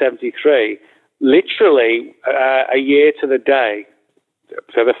black in 73, literally a year to the day,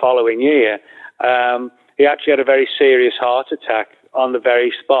 for the following year, he actually had a very serious heart attack on the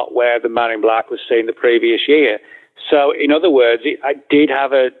very spot where the man in black was seen the previous year. So, in other words, it did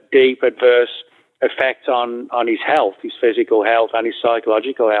have a deep adverse effect on his health, his physical health and his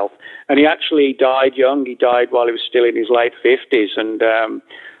psychological health. And he actually died young. He died while he was still in his late 50s. And a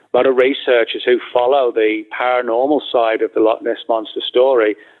lot of researchers who follow the paranormal side of the Loch Ness Monster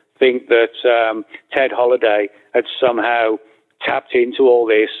story think that Ted Holliday had somehow tapped into all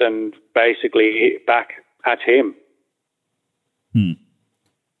this and basically hit back at him.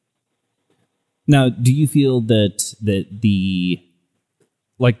 Now, do you feel that the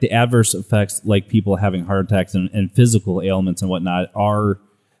adverse effects, like people having heart attacks and physical ailments and whatnot, are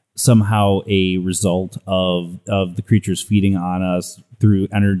somehow a result of the creatures feeding on us through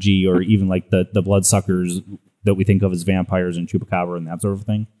energy, or even like the bloodsuckers that we think of as vampires and chupacabra and that sort of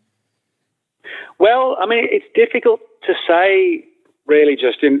thing? Well, I mean, it's difficult to say, really,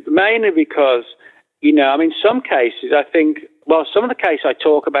 Justin, mainly because, some cases, I think, some of the cases I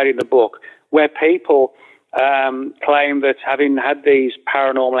talk about in the book where people claim that having had these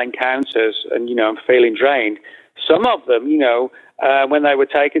paranormal encounters and, feeling drained, some of them, when they were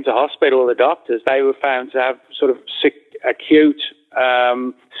taken to hospital, the doctors, they were found to have sort of acute,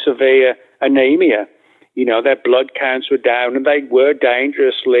 severe anemia. Their blood counts were down and they were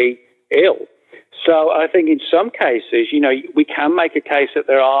dangerously ill. So I think in some cases, we can make a case that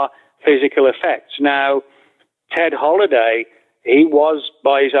there are physical effects. Now, Ted Holliday, he was,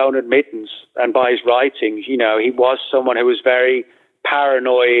 by his own admittance and by his writings, he was someone who was very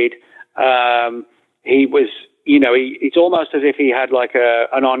paranoid. He was, it's almost as if he had like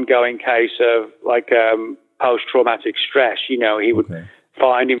an ongoing case of like post-traumatic stress. He would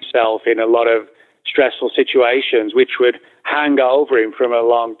find himself in a lot of stressful situations which would hang over him from a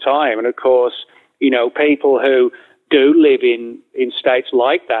long time. And of course, people who do live in states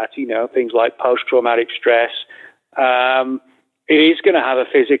like that, things like post-traumatic stress, it is going to have a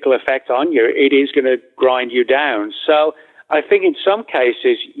physical effect on you. It is going to grind you down. So I think in some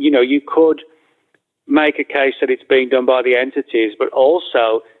cases, you could make a case that it's being done by the entities, but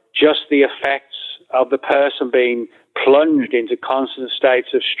also just the effects of the person being plunged into constant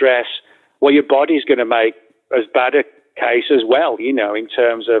states of stress. Well, your body's going to make as bad a case as well, in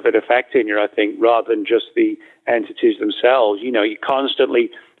terms of it affecting you, I think, rather than just the entities themselves. You're constantly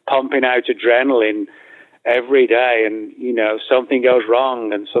pumping out adrenaline every day and, something goes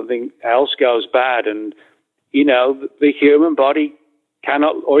wrong and something else goes bad. And, the human body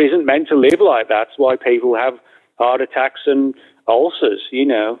cannot or isn't meant to live like that. That's why people have heart attacks and ulcers,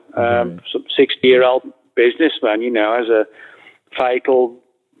 some 60-year-old businessman, has a fatal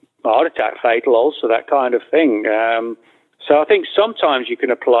heart attack, fatal ulcer, that kind of thing. So I think sometimes you can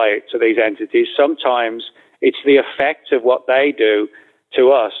apply it to these entities. Sometimes it's the effect of what they do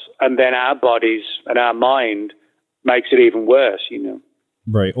to us, and then our bodies and our mind makes it even worse,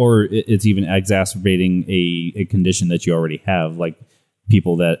 Right, or it's even exacerbating a condition that you already have, like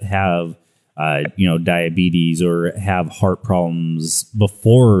people that have, diabetes or have heart problems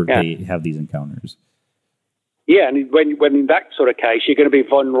before they have these encounters. Yeah, and when in that sort of case, you're going to be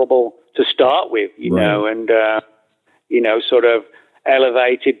vulnerable to start with, and, sort of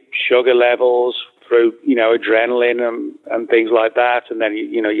elevated sugar levels through, adrenaline and things like that. And then,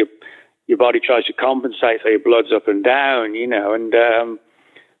 your body tries to compensate, so your blood's up and down, and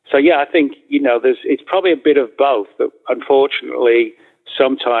so, I think, it's probably a bit of both. That unfortunately,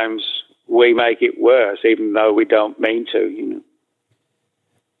 sometimes we make it worse, even though we don't mean to,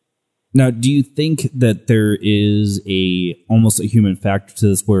 Now, do you think that there is almost a human factor to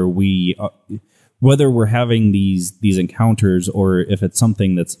this, where we whether we're having these encounters or if it's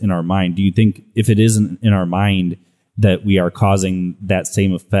something that's in our mind, do you think if it isn't in our mind that we are causing that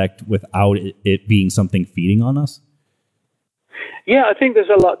same effect without it being something feeding on us? Yeah, I think there's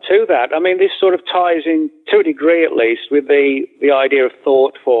a lot to that. I mean, this sort of ties in, to a degree at least, with the idea of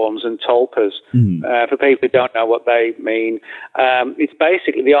thought forms and tulpas. For people who don't know what they mean, it's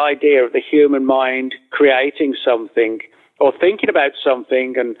basically the idea of the human mind creating something or thinking about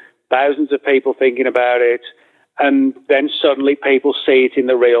something and thousands of people thinking about it, and then suddenly people see it in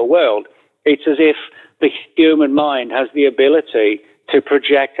the real world. It's as if the human mind has the ability to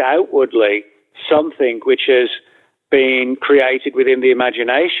project outwardly something which has been created within the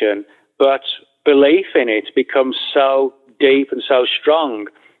imagination, but belief in it becomes so deep and so strong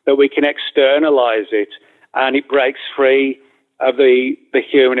that we can externalize it, and it breaks free of the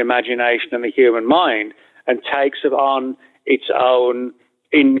human imagination and the human mind and takes it on its own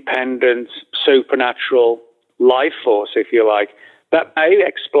independent, supernatural life force, if you like. That may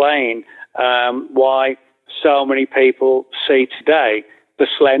explain why so many people see today the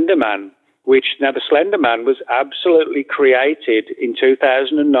Slender Man, now the Slender Man was absolutely created in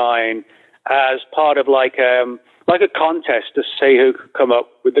 2009 as part of like a contest to see who could come up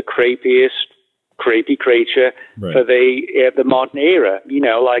with the creepiest creepy creature for the modern era. You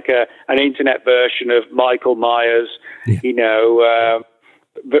know, like an internet version of Michael Myers,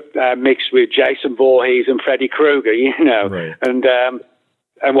 mixed with Jason Voorhees and Freddy Krueger,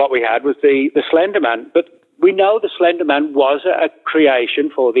 and what we had was the Slender Man. But we know the Slender Man was a creation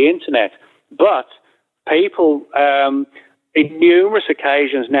for the internet, but people in numerous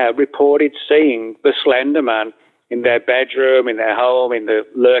occasions now reported seeing the Slender Man in their bedroom, in their home,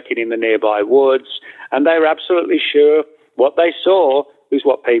 lurking in the nearby woods, and they were absolutely sure what they saw was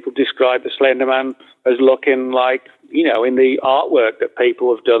what people describe the Slender Man as looking like, in the artwork that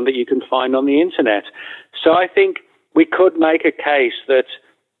people have done that you can find on the internet. So I think we could make a case that,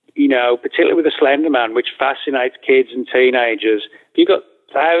 particularly with the Slender Man, which fascinates kids and teenagers, if you've got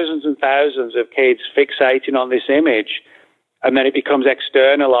thousands and thousands of kids fixating on this image, and then it becomes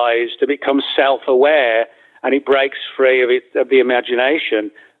externalized, it becomes self-aware, and it breaks free of the imagination,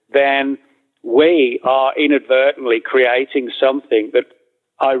 then we are inadvertently creating something that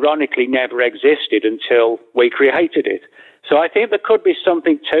ironically never existed until we created it. So I think there could be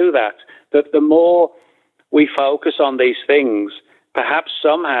something to that the more we focus on these things, perhaps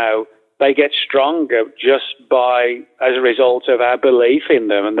somehow they get stronger just as a result of our belief in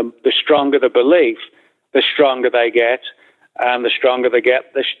them. And the stronger the belief, the stronger they get. And the stronger they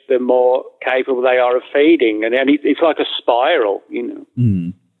get, the more capable they are of feeding. And it's like a spiral,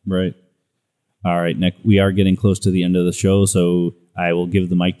 Right. All right, Nick, we are getting close to the end of the show, so I will give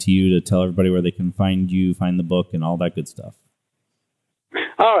the mic to you to tell everybody where they can find you, find the book, and all that good stuff.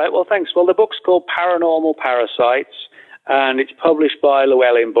 All right, well, thanks. Well, the book's called Paranormal Parasites, and it's published by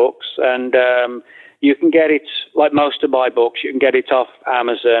Llewellyn Books. And you can get it, like most of my books, you can get it off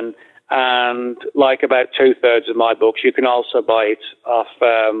Amazon. And like about 2/3 of my books, you can also buy it off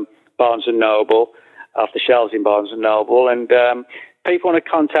Barnes & Noble, off the shelves in Barnes & Noble. And people want to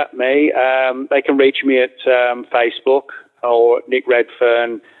contact me, they can reach me at Facebook or Nick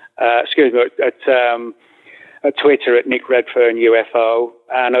Redfern, at Twitter at Nick Redfern UFO.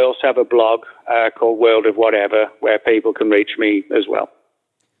 And I also have a blog called World of Whatever, where people can reach me as well.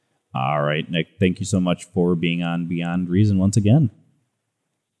 All right, Nick, thank you so much for being on Beyond Reason once again.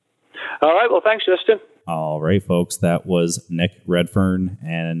 All right. Well, thanks, Justin. All right, folks. That was Nick Redfern,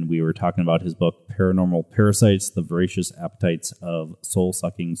 and we were talking about his book, Paranormal Parasites, The Voracious Appetites of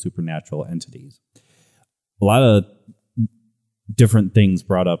Soul-Sucking Supernatural Entities. A lot of different things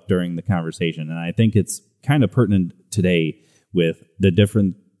brought up during the conversation, and I think it's kind of pertinent today with the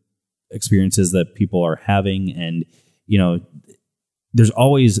different experiences that people are having. And, there's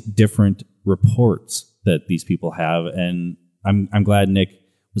always different reports that these people have, and I'm glad Nick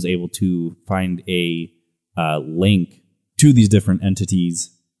was able to find a link to these different entities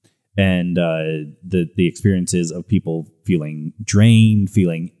and the experiences of people feeling drained,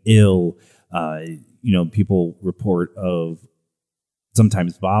 feeling ill. People report of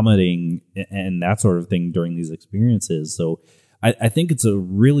sometimes vomiting and that sort of thing during these experiences. So I think it's a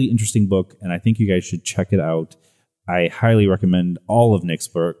really interesting book, and I think you guys should check it out. I highly recommend all of Nick's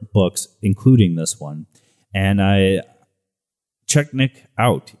books, including this one. And I check Nick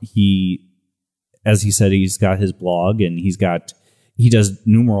out. As he said, he's got his blog, and he does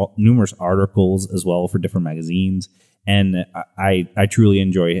numerous articles as well for different magazines. And I truly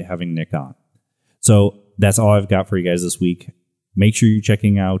enjoy having Nick on. So that's all I've got for you guys this week. Make sure you're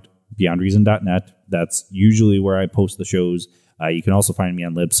checking out beyondreason.net. That's usually where I post the shows. You can also find me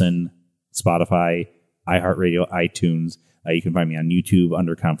on Libsyn, Spotify, iHeartRadio, iTunes. You can find me on YouTube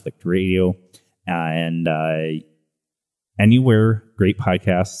under Conflict Radio. And anywhere great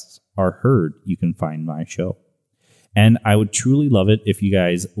podcasts are heard, you can find my show. And I would truly love it if you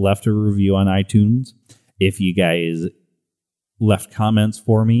guys left a review on iTunes, if you guys left comments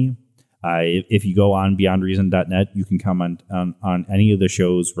for me. If you go on beyondreason.net, you can comment on any of the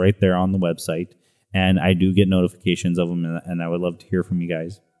shows right there on the website. And I do get notifications of them, and I would love to hear from you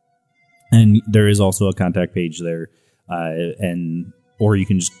guys. And there is also a contact page there, or you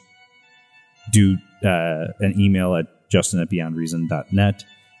can just do an email at justin@beyondreason.net.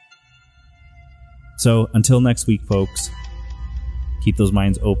 So until next week, folks, keep those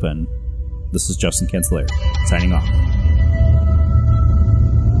minds open. This is Justin Cancelleri, signing off.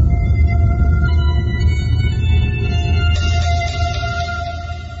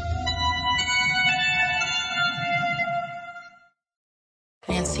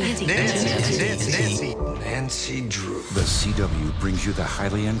 Nancy Drew. The CW brings you the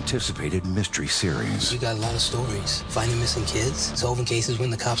highly anticipated mystery series. You got a lot of stories. Finding missing kids, solving cases when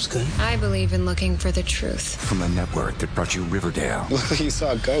the cops couldn't. I believe in looking for the truth. From the network that brought you Riverdale. Look like you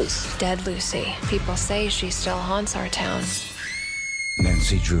saw a ghost. Dead Lucy. People say she still haunts our town.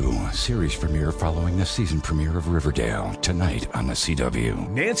 Nancy Drew, series premiere following the season premiere of Riverdale, tonight on the CW.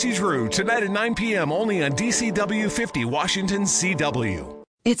 Nancy Drew, tonight at 9 p.m. only on DCW 50, Washington CW.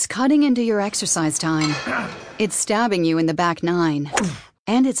 It's cutting into your exercise time. It's stabbing you in the back nine.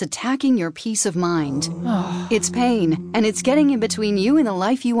 And it's attacking your peace of mind. It's pain, and it's getting in between you and the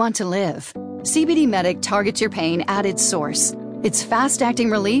life you want to live. CBD Medic targets your pain at its source. It's fast-acting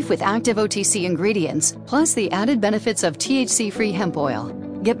relief with active OTC ingredients, plus the added benefits of THC-free hemp oil.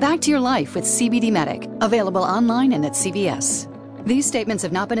 Get back to your life with CBD Medic, available online and at CVS. These statements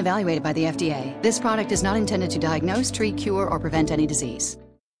have not been evaluated by the FDA. This product is not intended to diagnose, treat, cure, or prevent any disease.